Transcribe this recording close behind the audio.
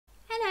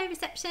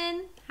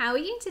reception. How are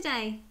you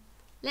today?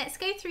 Let's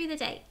go through the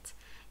date.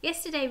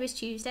 Yesterday was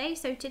Tuesday,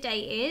 so today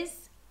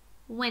is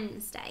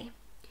Wednesday.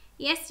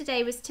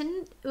 Yesterday was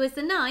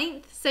the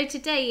 9th, so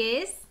today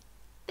is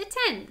the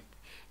 10th.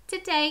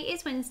 Today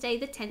is Wednesday,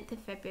 the 10th of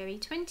February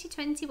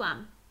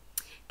 2021.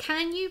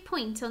 Can you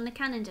point on the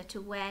calendar to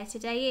where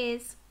today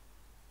is?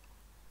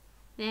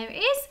 There it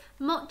is.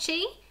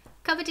 Mochi,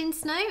 covered in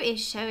snow,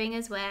 is showing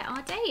us where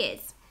our day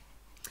is.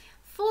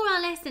 For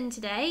our lesson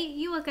today,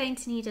 you are going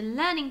to need a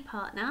learning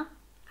partner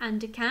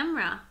and a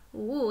camera.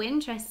 Ooh,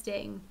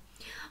 interesting.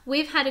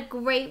 We've had a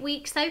great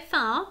week so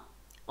far.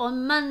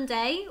 On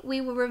Monday,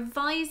 we were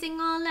revising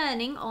our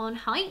learning on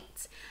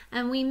height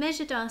and we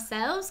measured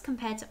ourselves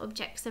compared to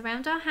objects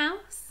around our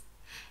house.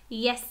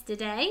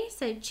 Yesterday,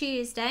 so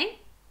Tuesday,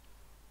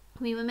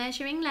 we were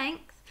measuring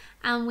length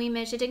and we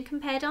measured and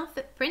compared our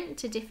footprint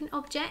to different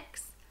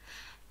objects.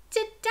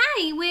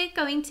 Today we're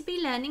going to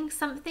be learning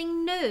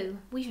something new.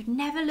 We've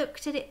never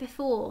looked at it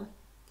before.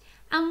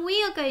 And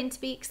we are going to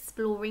be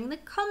exploring the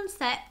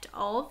concept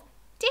of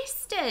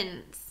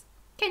distance.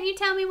 Can you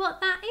tell me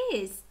what that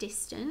is,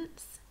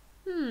 distance?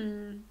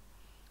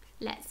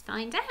 Let's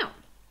find out.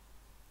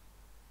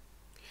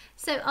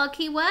 So our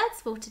key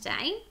words for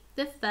today,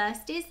 the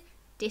first is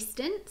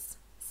distance.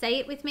 Say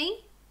it with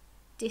me,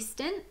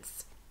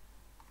 distance.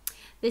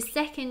 The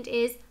second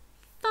is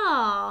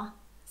far.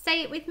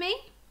 Say it with me,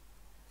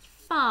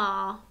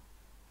 far.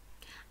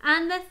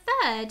 And the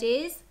third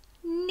is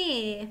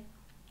near.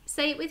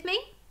 Say it with me,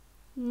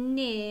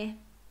 near.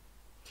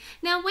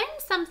 Now when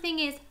something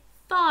is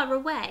far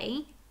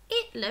away,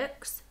 it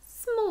looks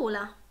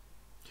smaller.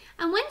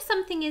 And when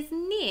something is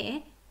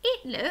near,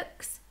 it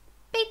looks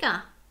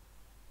bigger.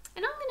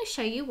 And I'm going to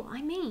show you what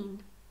I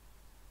mean.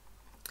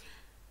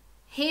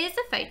 Here's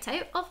a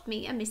photo of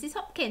me and Mrs.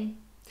 Hopkin.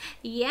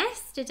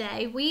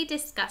 Yesterday we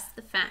discussed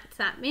the fact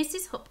that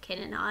Mrs.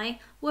 Hopkin and I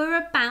were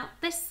about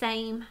the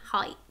same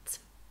height.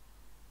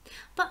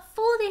 But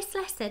for this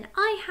lesson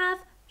I have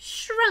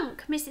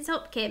shrunk Mrs.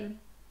 Hopkin.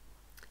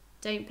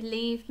 Don't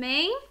believe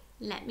me?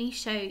 Let me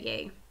show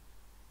you.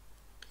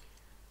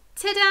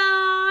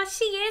 Ta-da!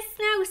 She is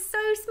now so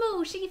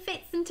small she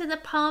fits into the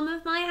palm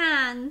of my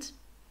hand.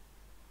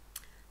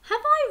 Have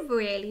I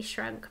really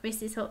shrunk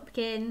Mrs.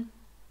 Hopkin?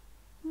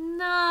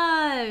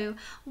 No.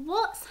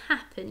 What's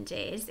happened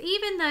is,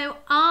 even though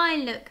I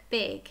look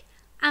big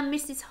and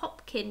Mrs.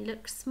 Hopkin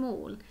looks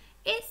small,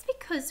 it's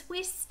because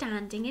we're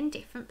standing in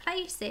different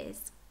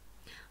places.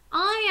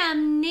 I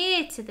am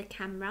near to the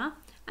camera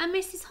and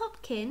Mrs.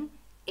 Hopkin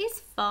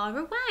is far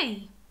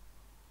away.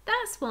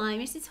 That's why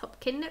Mrs.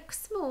 Hopkin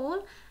looks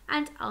small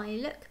and I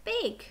look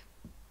big.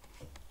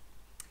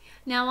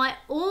 Now I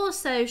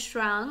also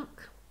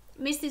shrunk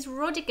Mrs.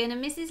 Rodigan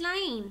and Mrs.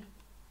 Lane.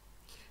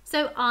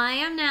 So I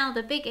am now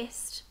the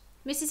biggest.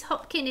 Mrs.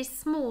 Hopkin is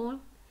small,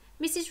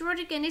 Mrs.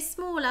 Rodigan is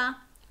smaller,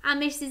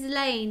 and Mrs.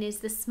 Lane is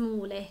the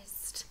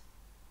smallest.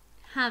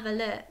 Have a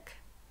look.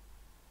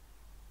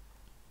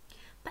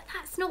 But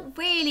that's not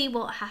really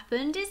what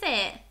happened, is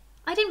it?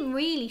 I didn't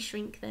really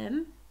shrink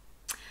them.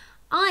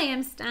 I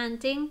am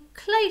standing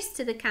close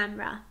to the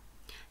camera.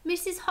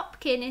 Mrs.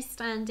 Hopkin is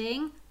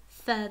standing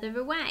further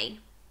away.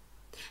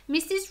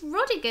 Mrs.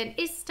 Rodigan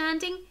is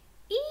standing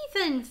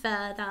even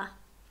further.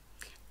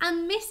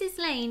 And Mrs.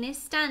 Lane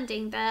is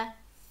standing the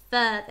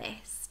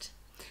furthest.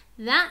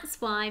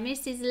 That's why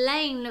Mrs.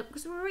 Lane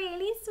looks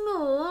really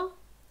small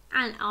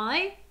and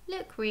I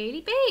look really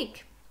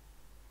big.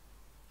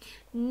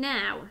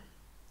 Now,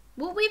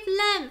 what we've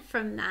learnt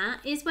from that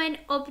is when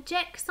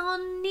objects are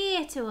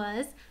near to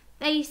us,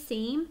 they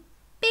seem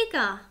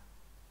bigger.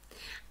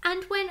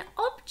 And when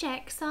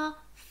objects are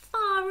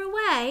far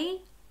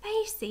away,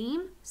 they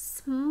seem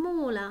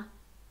smaller.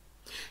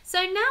 So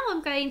now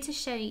I'm going to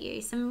show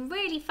you some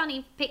really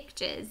funny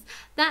pictures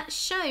that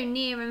show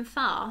near and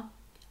far,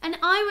 and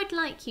I would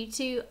like you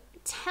to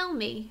tell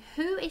me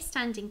who is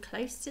standing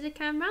close to the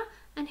camera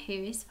and who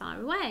is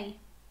far away.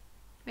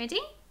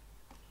 Ready?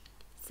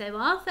 So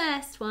our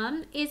first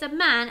one is a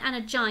man and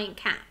a giant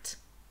cat.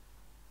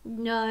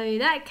 No,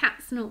 that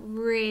cat's not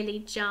really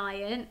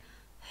giant.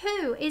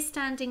 Who is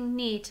standing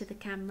near to the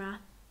camera?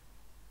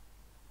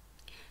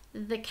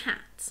 The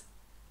cat.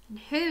 And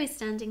who is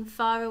standing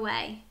far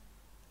away?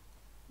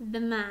 The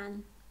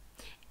man.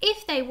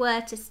 If they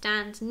were to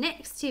stand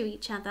next to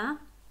each other,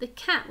 the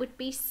cat would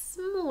be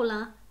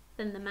smaller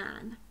than the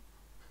man.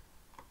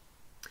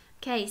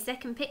 Okay,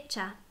 second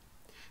picture.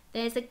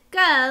 There's a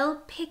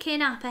girl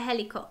picking up a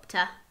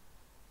helicopter.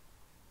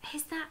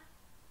 Is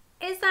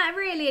that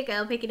really a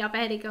girl picking up a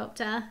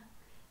helicopter?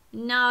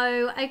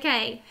 No.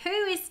 Okay, who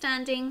is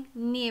standing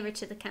nearer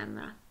to the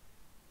camera?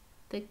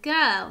 The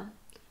girl.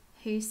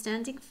 Who's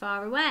standing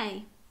far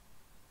away?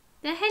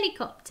 The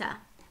helicopter.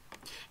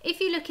 If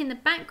you look in the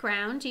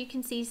background, you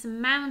can see some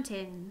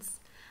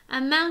mountains.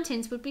 And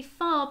mountains would be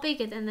far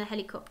bigger than the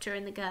helicopter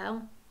and the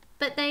girl,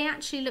 but they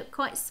actually look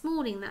quite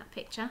small in that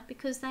picture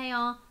because they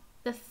are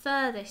the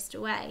furthest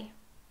away.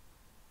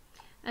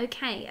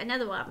 Okay,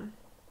 another one.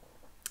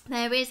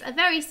 There is a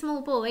very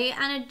small boy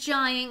and a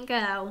giant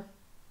girl.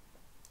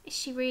 Is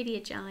she really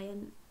a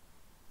giant?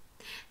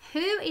 Who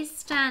is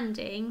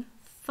standing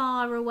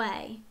far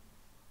away?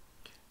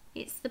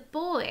 It's the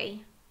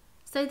boy.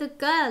 So the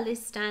girl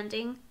is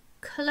standing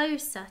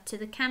closer to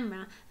the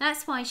camera.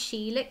 That's why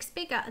she looks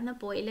bigger and the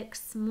boy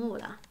looks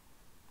smaller.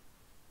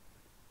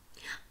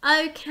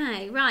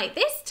 Okay, right,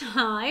 this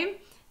time,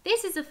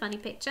 this is a funny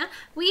picture.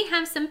 We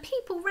have some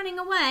people running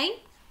away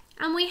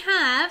and we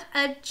have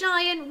a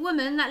giant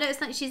woman that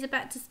looks like she's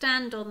about to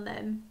stand on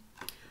them.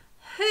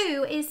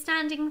 Who is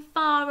standing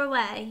far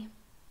away?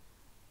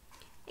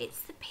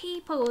 It's the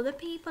people. The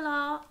people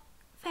are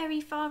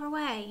very far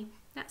away.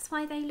 That's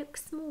why they look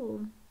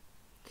small.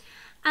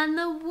 And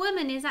the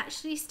woman is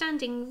actually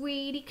standing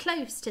really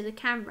close to the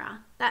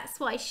camera. That's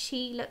why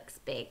she looks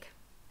big.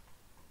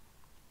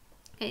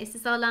 Okay, this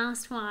is our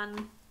last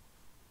one.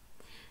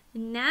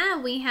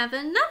 Now we have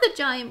another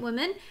giant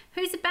woman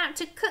who's about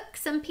to cook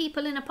some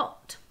people in a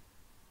pot.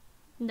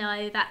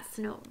 No, that's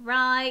not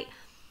right.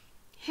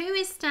 Who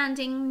is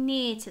standing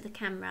near to the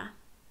camera?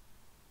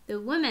 The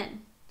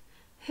woman.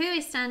 Who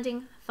is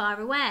standing far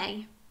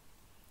away?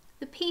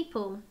 The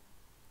people.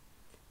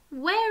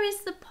 Where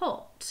is the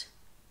pot?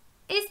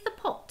 Is the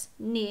pot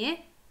near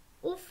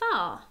or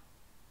far?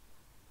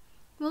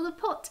 Well, the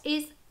pot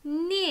is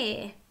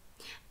near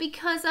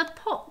because a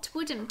pot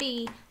wouldn't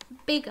be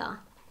bigger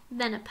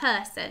than a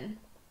person.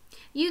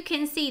 You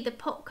can see the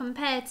pot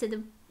compared to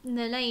the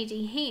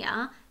lady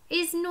here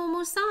is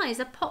normal size.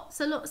 A pot's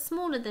a lot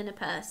smaller than a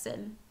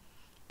person.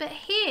 But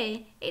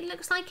here it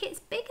looks like it's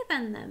bigger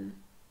than them.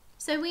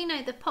 So we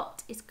know the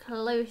pot is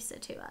closer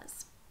to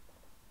us.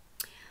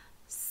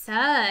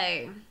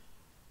 So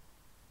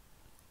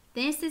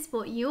this is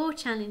what your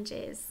challenge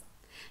is.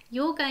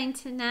 You're going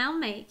to now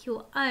make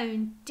your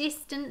own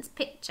distance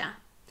picture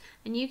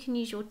and you can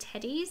use your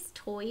teddies,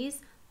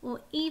 toys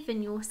or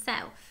even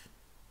yourself.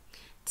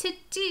 To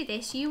do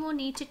this you will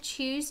need to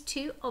choose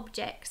two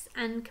objects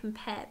and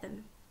compare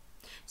them.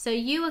 So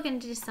you are going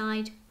to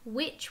decide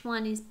which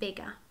one is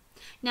bigger.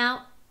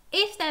 Now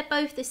if they're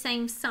both the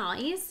same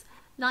size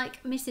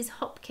like Mrs.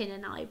 Hopkin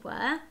and I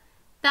were,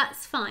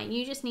 that's fine.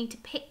 You just need to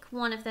pick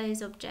one of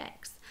those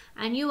objects.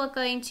 And you are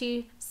going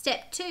to,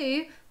 step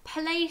 2,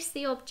 place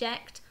the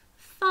object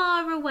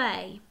far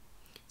away.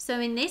 So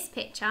in this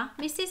picture,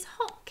 Mrs.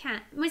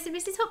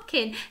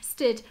 Hopkin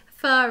stood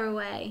far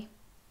away.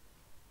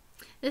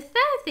 The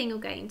third thing you're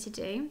going to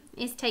do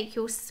is take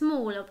your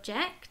small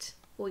object,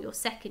 or your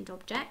second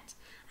object,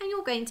 and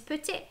you're going to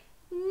put it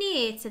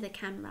near to the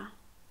camera.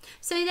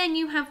 So then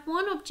you have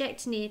one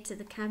object near to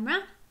the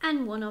camera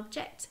and one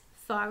object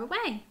far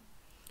away.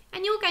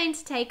 And you're going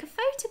to take a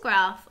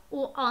photograph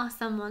or ask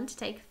someone to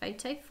take a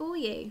photo for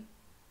you.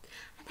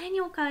 And then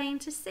you're going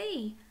to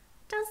see,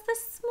 does the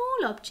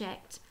small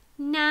object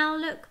now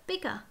look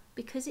bigger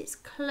because it's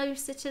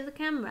closer to the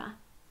camera?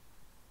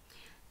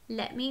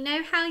 Let me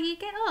know how you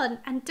get on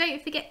and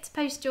don't forget to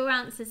post your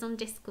answers on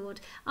Discord.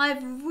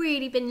 I've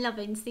really been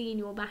loving seeing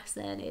your maths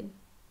learning.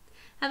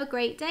 Have a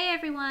great day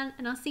everyone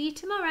and I'll see you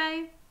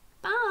tomorrow.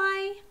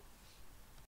 Bye!